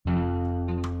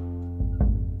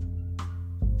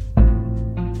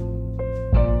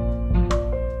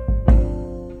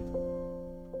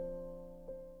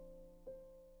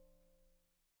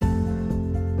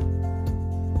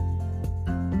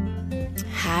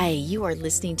Hi, you are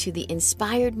listening to the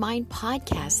Inspired Mind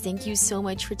Podcast. Thank you so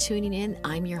much for tuning in.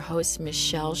 I'm your host,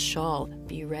 Michelle Shull.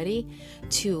 Be ready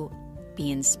to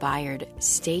be inspired,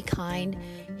 stay kind,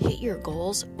 hit your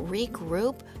goals,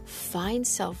 regroup, find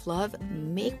self-love,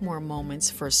 make more moments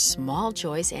for small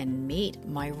joys, and meet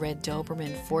my red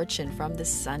Doberman Fortune from the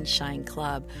Sunshine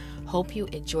Club. Hope you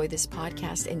enjoy this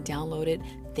podcast and download it.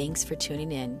 Thanks for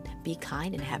tuning in. Be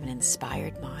kind and have an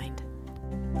inspired mind.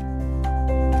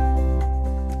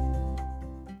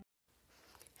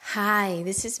 Hi,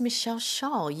 this is Michelle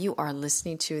Shull. You are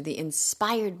listening to the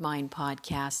Inspired Mind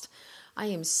Podcast. I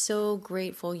am so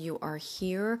grateful you are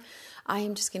here. I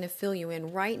am just going to fill you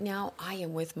in. Right now, I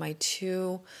am with my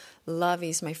two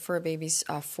lovies, my fur babies,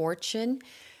 Fortune,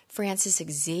 Francis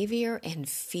Xavier, and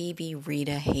Phoebe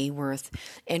Rita Hayworth.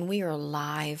 And we are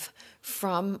live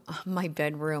from my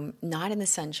bedroom, not in the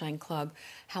Sunshine Club.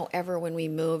 However, when we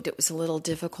moved, it was a little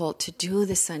difficult to do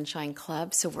the Sunshine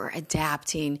Club, so we're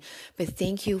adapting. But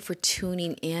thank you for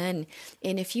tuning in.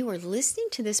 And if you are listening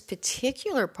to this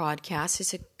particular podcast,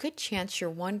 there's a good chance you're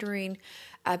wondering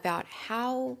about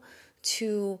how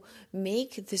to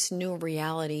make this new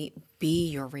reality be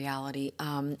your reality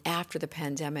after the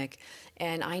pandemic.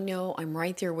 And I know I'm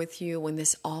right there with you. When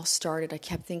this all started, I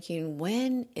kept thinking,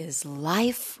 when is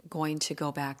life going to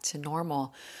go back to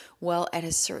normal? Well, at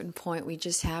a certain point, we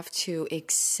just have to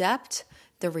accept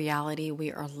the reality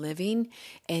we are living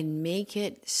and make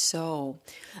it so.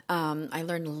 I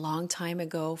learned a long time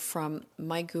ago from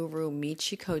my guru,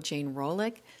 Michiko Jane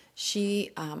Rolick.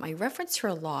 I reference her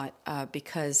a lot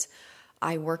because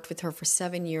I worked with her for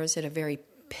 7 years at a very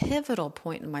pivotal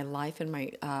point in my life, in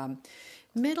my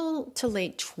middle to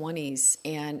late 20s.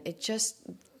 And it just,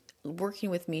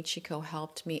 working with Michiko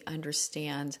helped me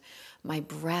understand my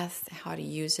breath, how to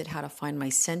use it, how to find my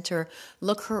center.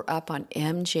 Look her up on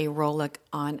MJ Rolick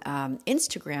on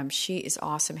Instagram. She is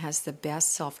awesome, has the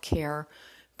best self-care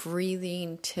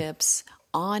breathing tips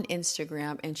on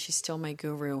Instagram, and she's still my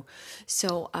guru.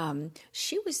 So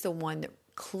she was the one that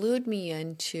clued me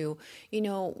into,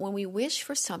 when we wish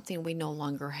for something we no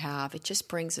longer have, it just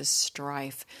brings us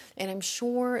strife. And I'm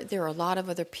sure there are a lot of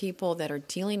other people that are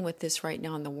dealing with this right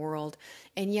now in the world.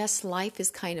 And yes, life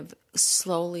is kind of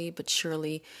slowly but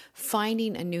surely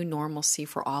finding a new normalcy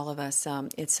for all of us.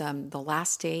 It's the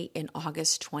last day in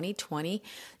August 2020,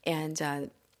 and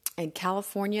in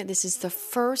California, this is the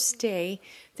first day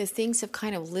that things have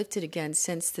kind of lifted again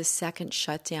since the second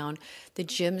shutdown. The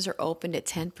gyms are opened at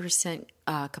 10%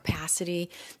 capacity,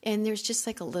 and there's just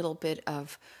like a little bit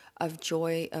of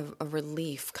joy, of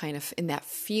relief kind of in that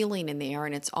feeling in the air,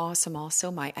 and it's awesome.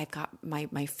 Also, I've got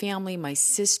my family, my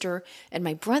sister, and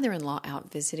my brother-in-law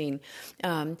out visiting.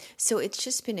 So it's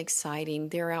just been exciting.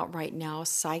 They're out right now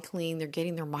cycling. They're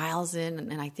getting their miles in,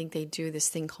 and I think they do this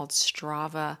thing called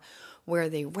Strava, where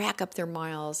they rack up their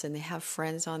miles and they have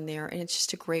friends on there. And it's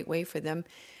just a great way for them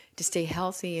to stay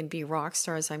healthy and be rock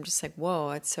stars. I'm just like, whoa,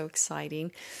 it's so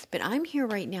exciting. But I'm here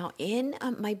right now in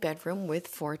my bedroom with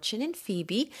Fortune and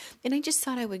Phoebe. And I just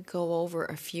thought I would go over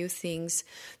a few things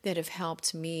that have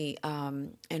helped me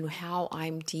and how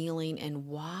I'm dealing and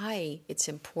why it's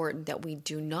important that we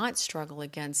do not struggle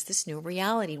against this new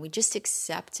reality. We just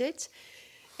accept it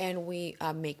and we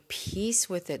make peace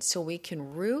with it so we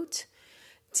can root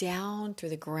down through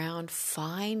the ground,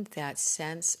 find that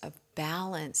sense of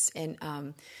balance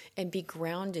and be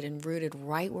grounded and rooted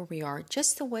right where we are,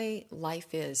 just the way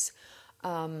life is.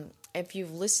 If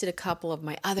you've listed a couple of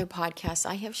my other podcasts,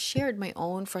 I have shared my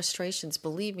own frustrations.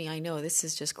 Believe me, I know this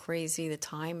is just crazy, the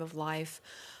time of life.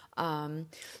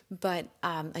 But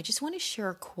I just want to share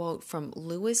a quote from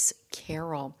Lewis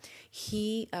Carroll.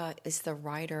 He is the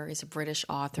writer, is a British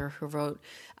author who wrote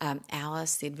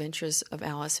Alice, The Adventures of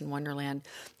Alice in Wonderland.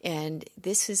 And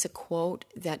this is a quote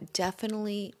that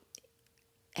definitely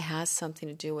has something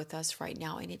to do with us right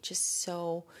now. And it just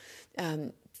so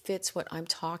fits what I'm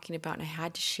talking about, and I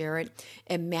had to share it.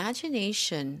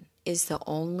 Imagination is the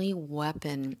only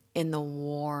weapon in the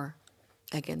war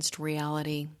against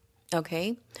reality.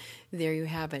 Okay, there you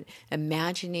have it.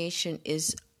 Imagination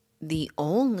is the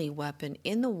only weapon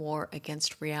in the war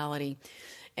against reality.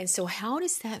 And so how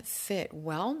does that fit?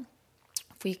 Well,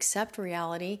 if we accept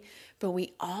reality, but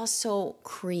we also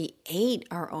create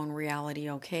our own reality,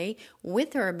 okay,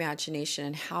 with our imagination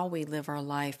and how we live our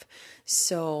life.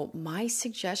 So my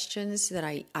suggestions that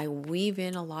I weave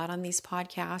in a lot on these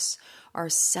podcasts are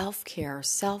self-care,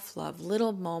 self-love,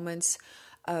 little moments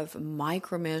of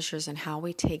micro measures and how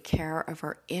we take care of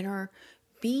our inner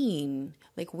being.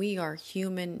 Like, we are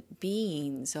human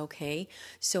beings, okay?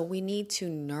 So we need to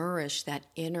nourish that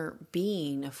inner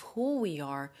being of who we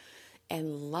are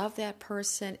and love that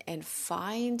person and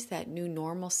find that new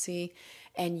normalcy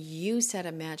and use that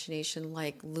imagination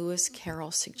like Lewis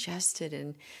Carroll suggested.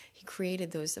 And he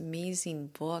created those amazing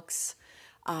books.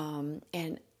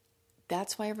 And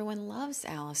that's why everyone loves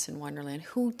Alice in Wonderland.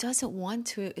 Who doesn't want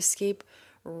to escape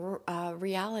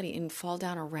reality and fall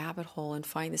down a rabbit hole and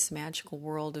find this magical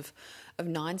world of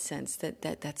nonsense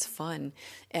that's fun,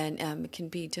 and it can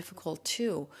be difficult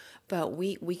too, but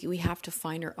we have to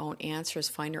find our own answers,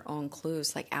 find our own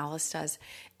clues like Alice does,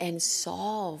 and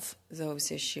solve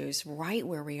those issues right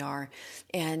where we are.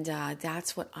 And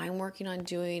that's what I'm working on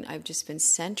doing. I've just been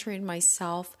centering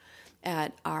myself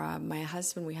at my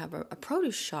husband. We have a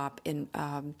produce shop in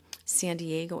San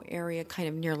Diego area, kind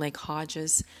of near Lake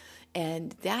Hodges.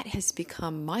 And that has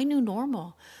become my new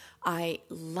normal. I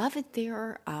love it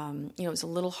there. It was a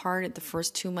little hard at the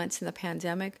first 2 months in the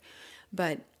pandemic,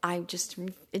 but I just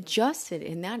adjusted,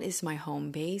 and that is my home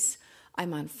base.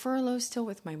 I'm on furlough still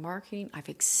with my marketing. I've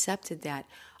accepted that.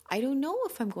 I don't know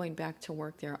if I'm going back to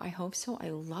work there. I hope so. I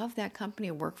love that company.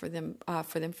 I worked for them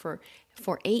for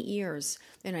 8 years,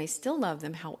 and I still love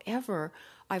them. However,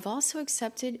 I've also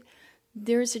accepted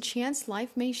there's a chance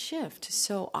life may shift.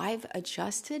 So I've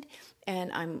adjusted, and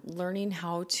I'm learning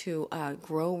how to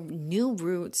grow new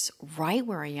roots right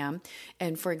where I am.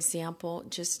 And for example,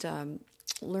 just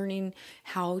learning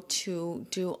how to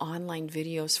do online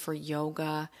videos for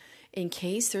yoga in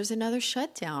case there's another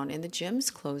shutdown and the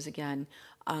gyms close again.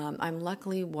 I'm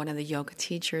luckily one of the yoga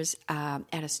teachers at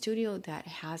a studio that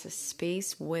has a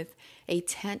space with a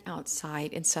tent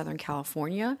outside in Southern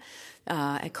California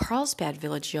at Carlsbad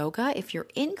Village Yoga. If you're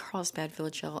in Carlsbad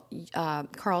Village,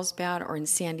 Carlsbad or in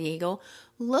San Diego,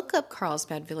 look up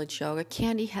Carlsbad Village Yoga.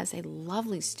 Candy has a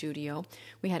lovely studio.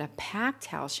 We had a packed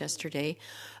house yesterday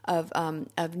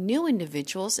of new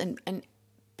individuals and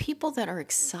people that are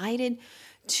excited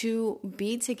to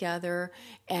be together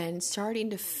and starting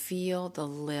to feel the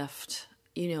lift,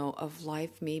 of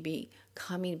life maybe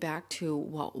coming back to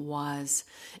what was.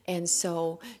 And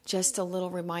so just a little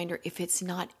reminder, if it's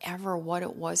not ever what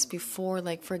it was before,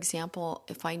 like for example,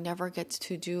 if I never get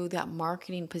to do that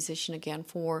marketing position again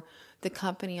for the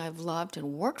company I've loved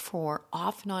and worked for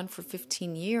off and on for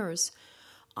 15 years,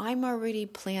 I'm already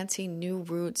planting new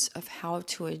roots of how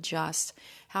to adjust,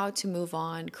 how to move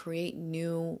on, create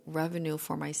new revenue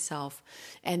for myself.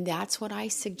 And that's what I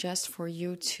suggest for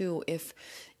you too.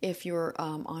 If you're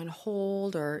on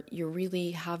hold or you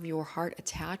really have your heart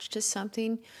attached to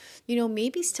something,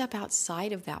 maybe step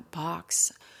outside of that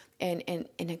box and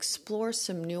explore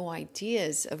some new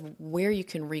ideas of where you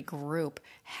can regroup,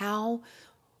 how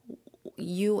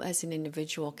you as an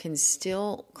individual can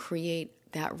still create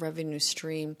that revenue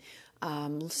stream.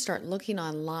 Start looking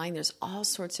online. There's all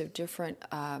sorts of different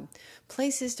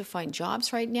places to find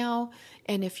jobs right now.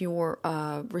 And if you're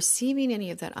receiving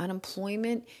any of that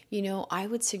unemployment, I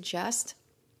would suggest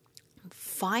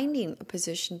finding a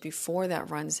position before that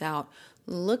runs out,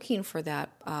 looking for that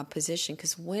position,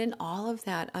 because when all of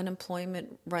that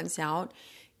unemployment runs out,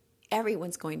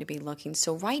 everyone's going to be looking.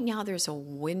 So right now there's a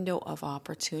window of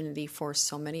opportunity for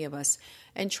so many of us.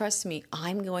 And trust me,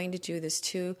 I'm going to do this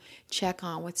too. Check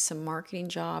on with some marketing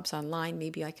jobs online.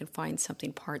 Maybe I can find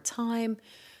something part-time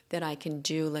that I can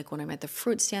do, like when I'm at the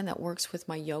fruit stand, that works with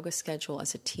my yoga schedule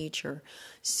as a teacher.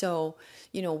 So,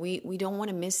 we don't want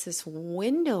to miss this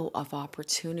window of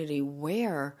opportunity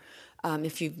where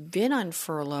if you've been on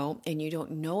furlough and you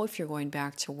don't know if you're going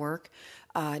back to work,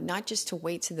 not just to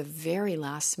wait to the very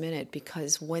last minute,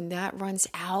 because when that runs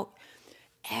out,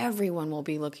 everyone will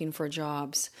be looking for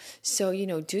jobs. So,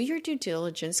 do your due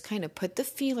diligence, kind of put the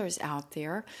feelers out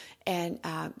there and,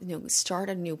 start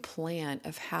a new plan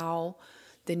of how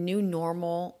the new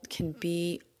normal can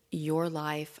be your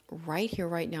life right here,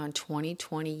 right now in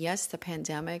 2020. Yes, the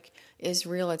pandemic is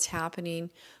real. It's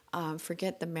happening.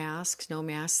 Forget the masks, no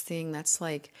mask thing. That's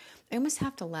like, I almost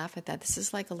have to laugh at that. This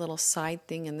is like a little side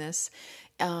thing in this.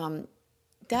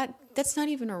 That's not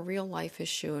even a real life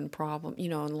issue and problem,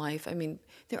 in life. I mean,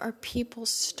 there are people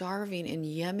starving in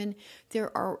Yemen.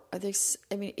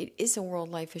 It is a world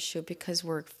life issue because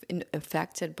we're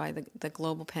affected by the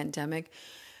global pandemic.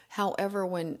 However,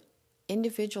 when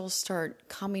individuals start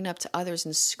coming up to others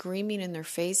and screaming in their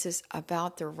faces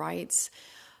about their rights,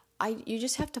 you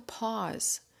just have to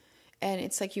pause. And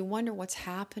it's like you wonder what's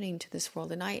happening to this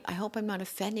world. And I hope I'm not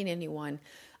offending anyone.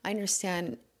 I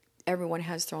understand everyone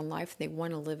has their own life. They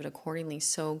want to live it accordingly.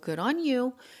 So good on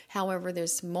you. However,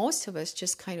 there's most of us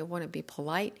just kind of want to be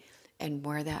polite and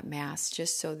wear that mask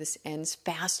just so this ends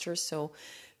faster. So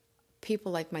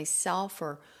people like myself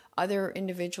or other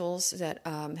individuals that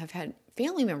have had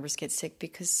family members get sick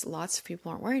because lots of people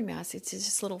aren't wearing masks. It's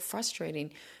just a little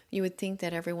frustrating. You would think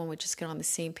that everyone would just get on the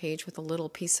same page with a little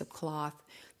piece of cloth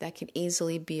that can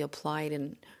easily be applied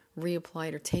and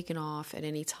reapplied or taken off at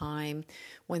any time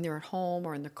when they're at home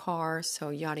or in their car. So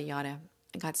yada yada.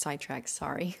 I got sidetracked,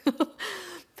 sorry.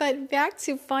 But back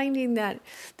to finding that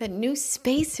new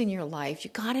space in your life.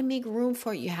 You got to make room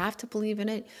for it. You have to believe in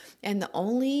it. And the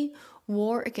only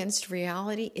war against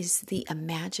reality is the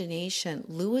imagination.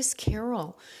 Lewis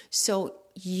Carroll. So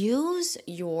use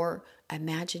your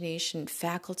imagination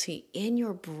faculty in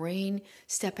your brain.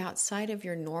 Step outside of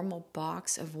your normal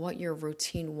box of what your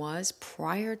routine was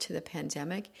prior to the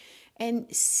pandemic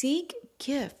and seek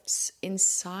gifts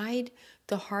inside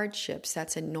the hardships.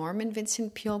 That's a Norman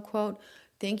Vincent Peale quote.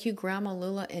 Thank you, Grandma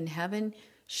Lula in heaven.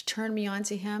 She turned me on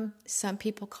to him. Some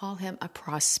people call him a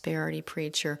prosperity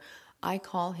preacher. I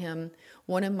call him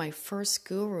one of my first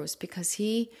gurus because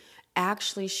he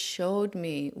actually showed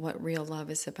me what real love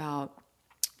is about.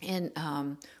 And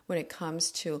when it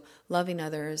comes to loving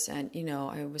others, and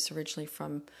I was originally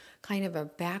from kind of a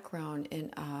background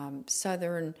in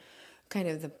southern, kind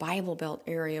of the Bible Belt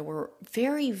area. We're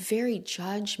very, very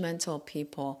judgmental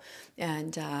people,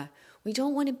 and we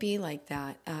don't want to be like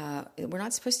that. We're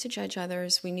not supposed to judge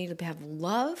others. We need to have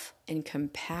love and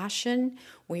compassion.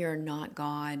 We are not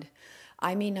God.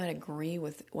 I may not agree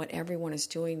with what everyone is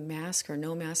doing, mask or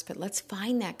no mask, but let's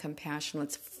find that compassion.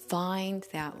 Let's find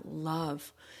that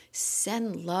love.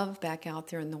 Send love back out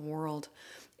there in the world.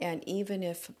 And even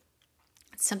if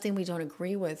it's something we don't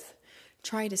agree with,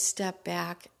 try to step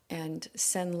back and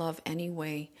send love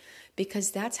anyway, because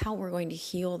that's how we're going to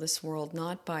heal this world,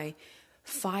 not by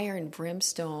fire and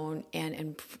brimstone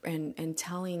and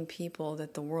telling people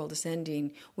that the world is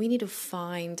ending. We need to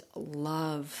find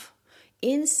love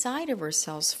inside of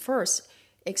ourselves first.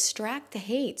 Extract the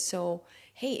hate. So,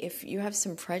 hey, if you have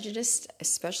some prejudice,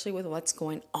 especially with what's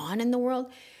going on in the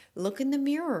world, look in the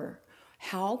mirror.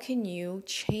 How can you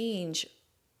change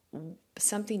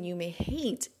something you may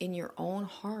hate in your own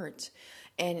heart?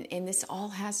 And this all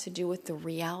has to do with the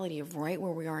reality of right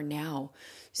where we are now.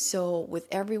 So with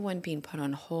everyone being put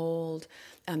on hold,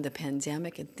 the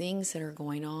pandemic and things that are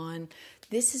going on,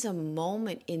 this is a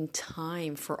moment in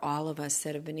time for all of us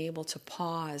that have been able to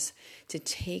pause, to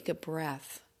take a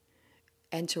breath,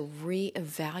 and to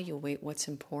reevaluate what's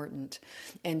important.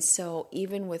 And so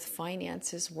even with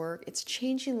finances, work, it's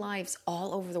changing lives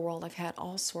all over the world. I've had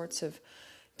all sorts of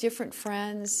different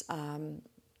friends,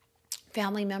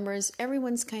 family members,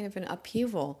 everyone's kind of in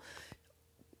upheaval,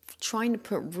 trying to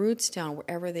put roots down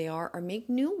wherever they are or make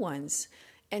new ones.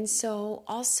 And so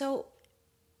also,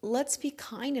 let's be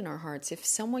kind in our hearts. If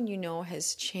someone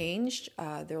has changed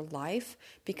their life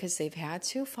because they've had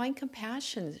to, find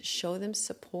compassion, show them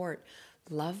support,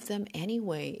 love them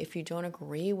anyway if you don't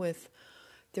agree with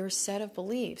their set of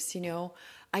beliefs.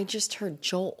 I just heard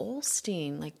Joel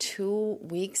Osteen like 2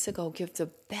 weeks ago give the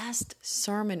best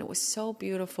sermon. It was so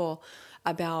beautiful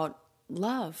about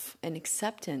love and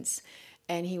acceptance.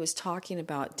 And he was talking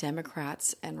about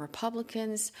Democrats and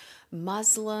Republicans,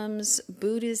 Muslims,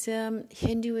 Buddhism,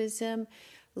 Hinduism.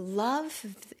 Love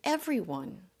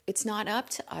everyone. It's not up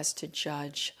to us to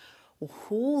judge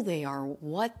who they are,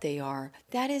 what they are.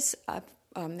 That's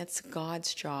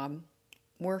God's job.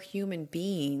 We're human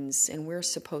beings, and we're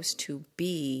supposed to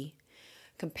be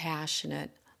compassionate,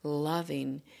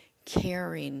 loving,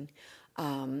 caring,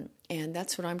 and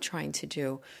that's what I'm trying to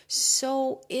do.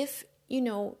 So if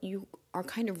you are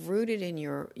kind of rooted in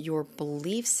your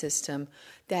belief system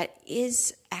that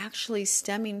is actually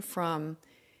stemming from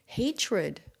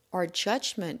hatred or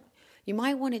judgment, you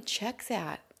might want to check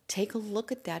that. Take a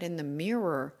look at that in the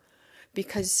mirror,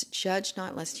 because judge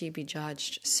not lest ye be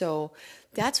judged. So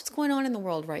that's what's going on in the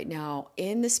world right now.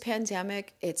 In this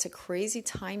pandemic, it's a crazy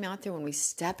time out there. When we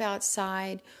step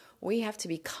outside, we have to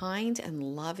be kind and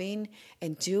loving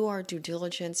and do our due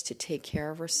diligence to take care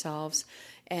of ourselves.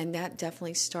 And that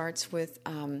definitely starts with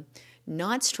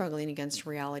not struggling against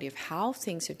reality of how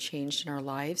things have changed in our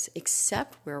lives,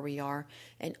 accept where we are,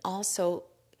 and also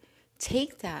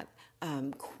take that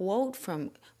quote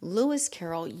from Lewis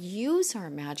Carroll, use our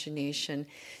imagination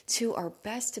to our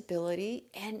best ability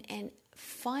and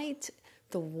fight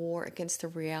the war against the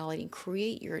reality and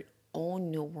create your own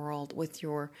new world with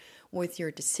your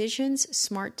decisions,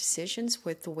 smart decisions,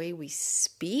 with the way we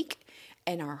speak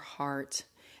and our heart,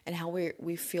 and how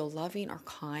we feel loving, are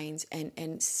kind,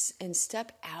 and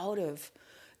step out of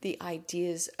the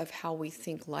ideas of how we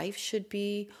think life should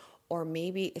be. Or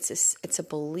maybe it's a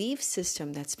belief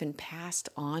system that's been passed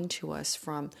on to us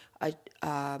from a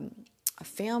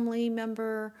family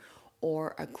member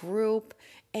or a group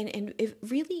and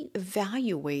really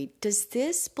evaluate, does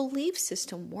this belief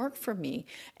system work for me?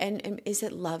 And is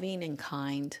it loving and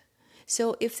kind?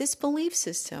 So if this belief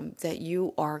system that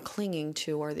you are clinging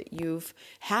to or that you've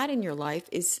had in your life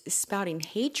is spouting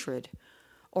hatred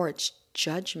or it's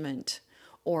judgment,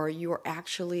 or you're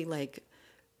actually like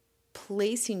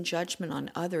placing judgment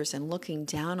on others and looking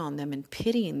down on them and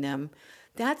pitying them,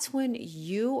 that's when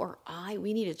you or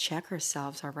we need to check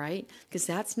ourselves, all right? Because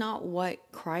that's not what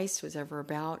Christ was ever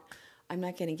about. I'm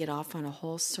not going to get off on a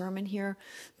whole sermon here,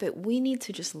 but we need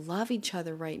to just love each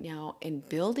other right now and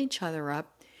build each other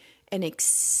up and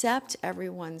accept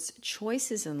everyone's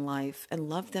choices in life and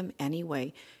love them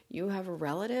anyway. You have a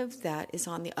relative that is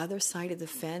on the other side of the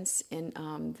fence in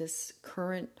this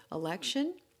current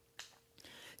election.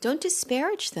 Don't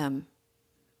disparage them.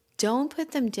 Don't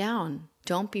put them down.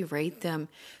 Don't berate them.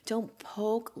 Don't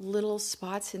poke little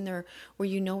spots in there where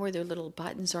you know where their little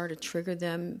buttons are to trigger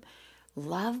them.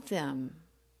 Love them.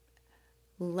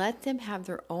 Let them have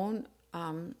their own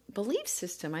belief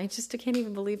system. I can't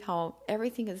even believe how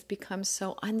everything has become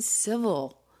so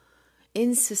uncivil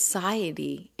in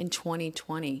society in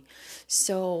 2020.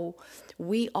 So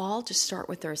we all just start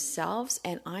with ourselves,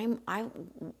 and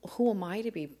who am I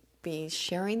to be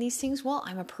sharing these things? Well,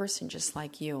 I'm a person just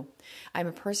like you. I'm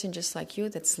a person just like you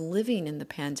that's living in the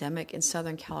pandemic in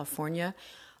Southern California,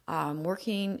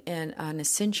 working in an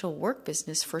essential work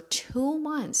business for 2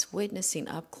 months, witnessing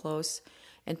up close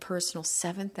and personal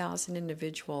 7,000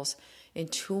 individuals in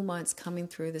 2 months coming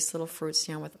through this little fruit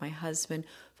stand with my husband,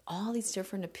 all these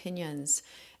different opinions.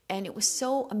 And it was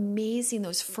so amazing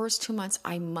those first 2 months,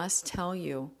 I must tell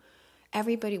you.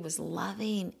 Everybody was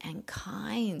loving and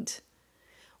kind.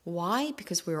 Why?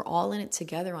 Because we were all in it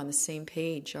together on the same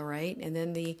page, all right? And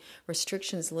then the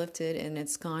restrictions lifted and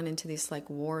it's gone into these like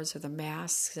wars of the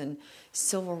masks and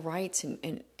civil rights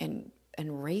and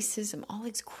racism, all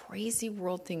these crazy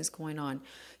world things going on.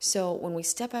 So when we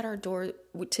step out our door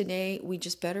today, we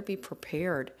just better be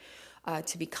prepared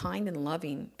to be kind and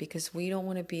loving, because we don't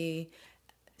want to be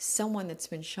someone that's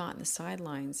been shot in the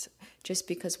sidelines just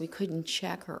because we couldn't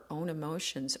check our own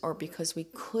emotions or because we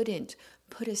couldn't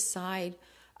put aside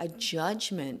a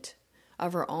judgment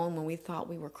of our own when we thought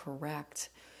we were correct.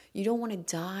 You don't want to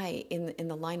die in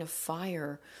the line of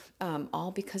fire,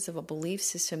 all because of a belief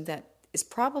system that is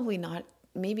probably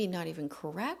maybe not even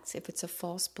correct if it's a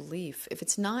false belief. If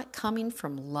it's not coming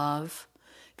from love,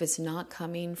 if it's not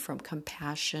coming from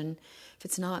compassion, if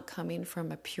it's not coming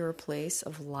from a pure place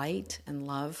of light and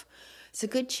love, it's a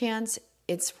good chance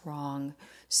it's wrong.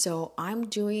 So I'm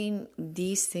doing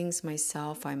these things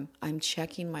myself. I'm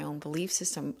checking my own belief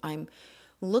system. I'm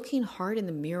looking hard in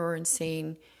the mirror and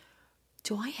saying,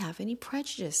 do I have any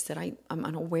prejudice that I'm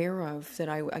unaware of, that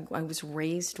I was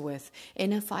raised with?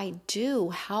 And if I do,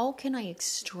 how can I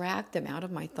extract them out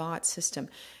of my thought system?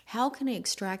 How can I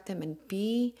extract them and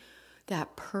be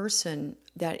that person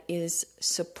that is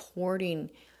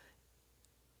supporting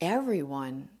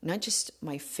everyone, not just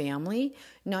my family,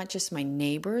 not just my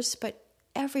neighbors, but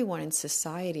everyone in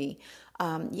society?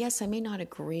 Yes, I may not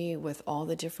agree with all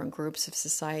the different groups of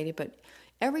society, but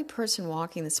every person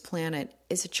walking this planet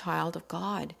is a child of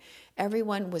God.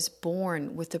 Everyone was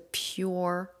born with a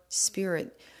pure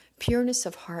spirit. Pureness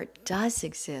of heart does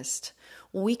exist.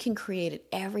 We can create it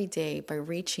every day by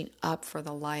reaching up for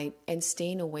the light and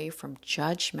staying away from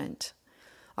judgment.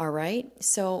 All right?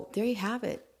 So there you have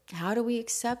it. How do we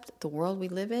accept the world we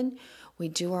live in? We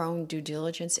do our own due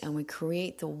diligence and we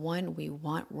create the one we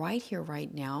want right here,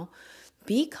 right now.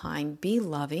 Be kind, be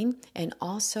loving, and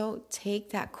also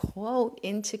take that quote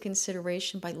into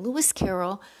consideration by Lewis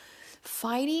Carroll,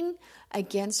 fighting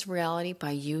against reality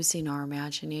by using our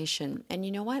imagination. And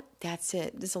you know what? That's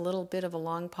it. This is a little bit of a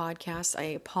long podcast. I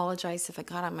apologize if I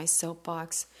got on my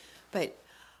soapbox, but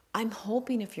I'm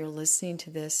hoping if you're listening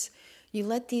to this, you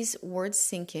let these words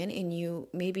sink in and you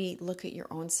maybe look at your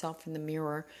own self in the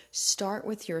mirror. Start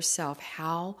with yourself.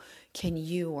 How can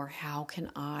you or how can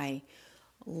I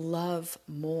love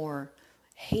more,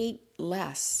 hate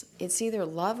less? It's either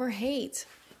love or hate.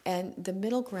 And the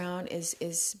middle ground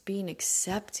is being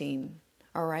accepting,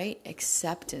 all right?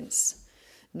 Acceptance,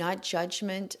 not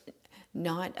judgment,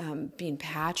 not being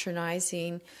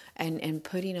patronizing and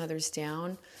putting others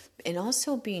down, and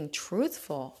also being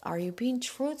truthful. Are you being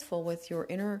truthful with your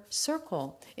inner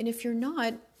circle? And if you're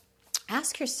not,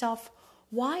 ask yourself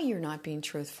why you're not being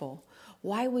truthful.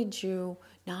 Why would you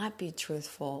not be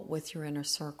truthful with your inner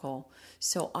circle?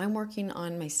 So I'm working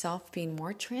on myself being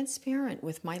more transparent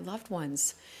with my loved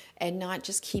ones and not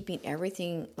just keeping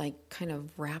everything like kind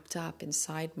of wrapped up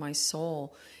inside my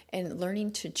soul, and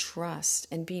learning to trust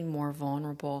and being more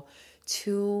vulnerable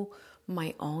to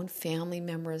my own family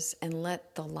members and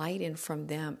let the light in from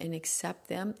them and accept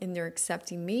them, and they're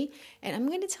accepting me. And I'm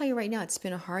going to tell you right now, it's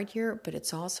been a hard year, but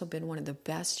it's also been one of the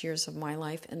best years of my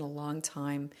life in a long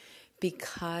time,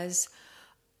 because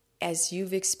as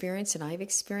you've experienced and I've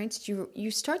experienced,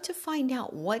 you start to find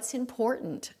out what's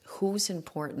important, who's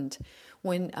important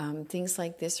when things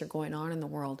like this are going on in the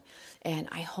world. And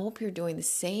I hope you're doing the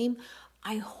same.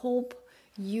 I hope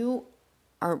you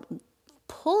are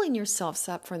pulling yourselves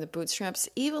up from the bootstraps,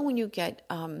 even when you get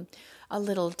a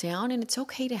little down. And it's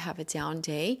okay to have a down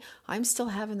day. I'm still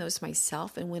having those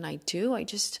myself. And when I do, I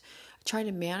just try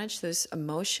to manage those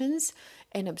emotions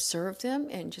and observe them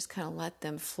and just kind of let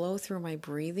them flow through my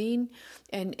breathing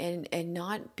and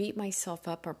not beat myself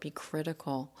up or be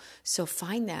critical. So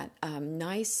find that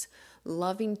nice,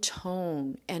 loving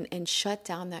tone and shut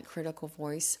down that critical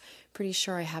voice. Pretty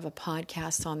sure I have a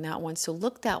podcast on that one. So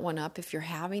look that one up if you're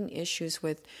having issues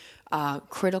with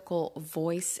critical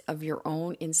voice of your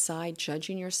own inside,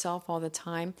 judging yourself all the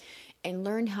time, and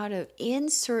learn how to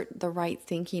insert the right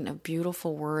thinking of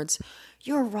beautiful words.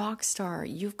 You're a rock star.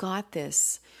 You've got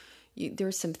this.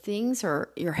 There's some things or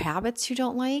your habits you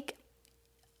don't like.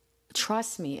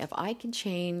 Trust me, if I can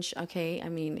change, okay, I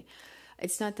mean,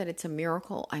 it's not that it's a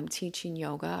miracle. I'm teaching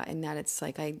yoga and that it's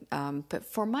like but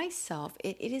for myself,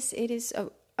 it is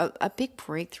a big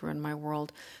breakthrough in my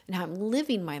world and how I'm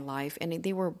living my life. And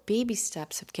they were baby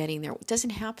steps of getting there. It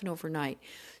doesn't happen overnight.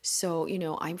 So,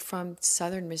 I'm from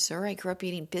Southern Missouri. I grew up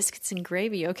eating biscuits and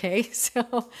gravy. Okay.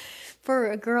 So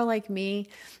for a girl like me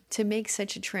to make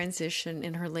such a transition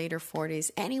in her later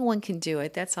 40s, anyone can do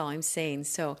it. That's all I'm saying.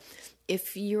 So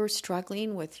if you're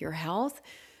struggling with your health,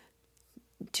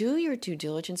 do your due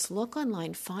diligence, look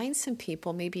online, find some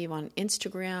people, maybe on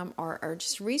Instagram, or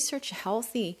just research a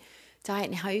healthy diet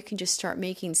and how you can just start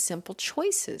making simple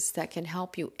choices that can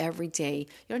help you every day. You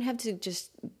don't have to just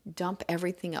dump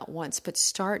everything at once, but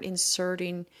start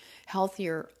inserting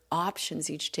healthier options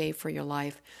each day for your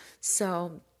life.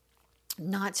 So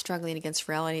not struggling against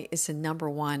reality is the number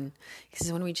one,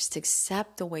 because when we just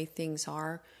accept the way things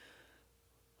are,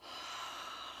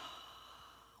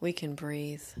 we can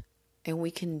breathe. And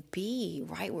we can be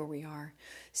right where we are.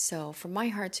 So from my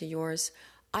heart to yours,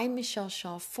 I'm Michelle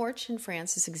Shaw, Fortune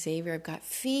Francis Xavier. I've got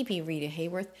Phoebe Rita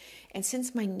Hayworth. And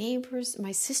since my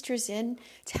sister's in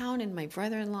town and my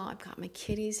brother-in-law, I've got my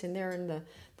kitties and they're in the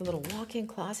little walk-in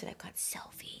closet. I've got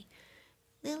Selfie.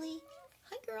 Lily,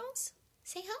 hi girls.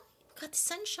 Say hi. We've got the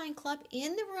Sunshine Club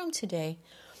in the room today.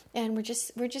 And we're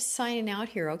just signing out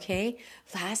here, okay?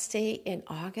 Last day in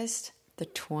August, the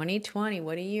 2020.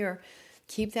 What a year.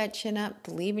 Keep that chin up,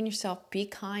 believe in yourself, be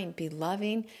kind, be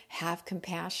loving, have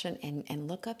compassion, and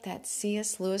look up that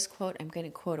C.S. Lewis quote. I'm going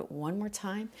to quote it one more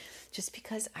time just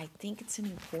because I think it's an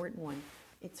important one.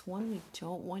 It's one we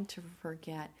don't want to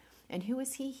forget. And who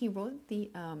is he? He wrote the,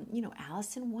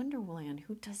 Alice in Wonderland.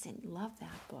 Who doesn't love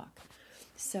that book?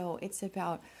 So it's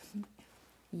about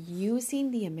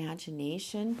using the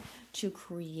imagination to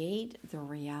create the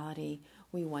reality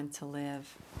we want to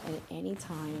live. And at any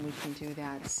time we can do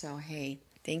that. So, hey,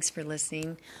 thanks for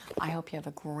listening. I hope you have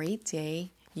a great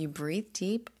day. You breathe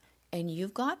deep and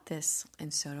you've got this.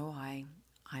 And so do I.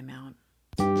 I'm out.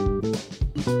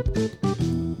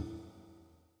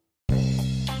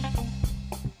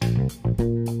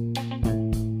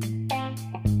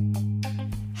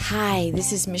 Hi,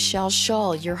 this is Michelle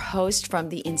Shaw, your host from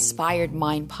the Inspired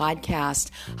Mind podcast.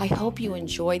 I hope you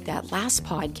enjoyed that last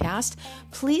podcast.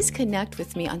 Please connect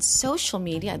with me on social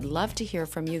media. I'd love to hear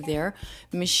from you there.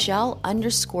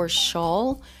 Michelle_Shaw,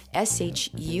 SHULL, at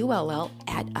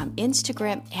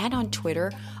Instagram and on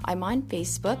Twitter. I'm on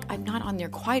Facebook. I'm not on there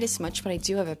quite as much, but I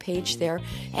do have a page there.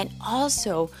 And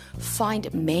also find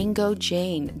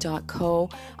mangojane.co.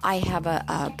 I have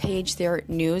a page there,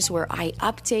 news, where I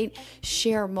update,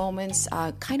 share moments,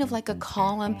 kind of like a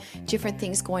column, different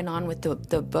things going on with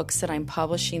the books that I'm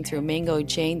publishing through Mango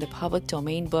Jane, the public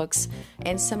domain books,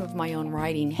 and some of my own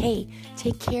writing. Hey,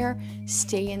 take care,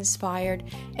 stay inspired,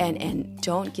 and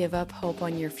don't give up hope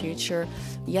on your future.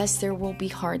 Yes, there will be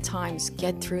hard times.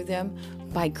 Get through them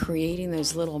by creating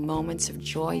those little moments of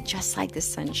joy, just like the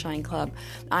Sunshine Club.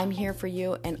 I'm here for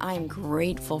you, and I'm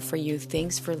grateful for you.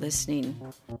 Thanks for listening.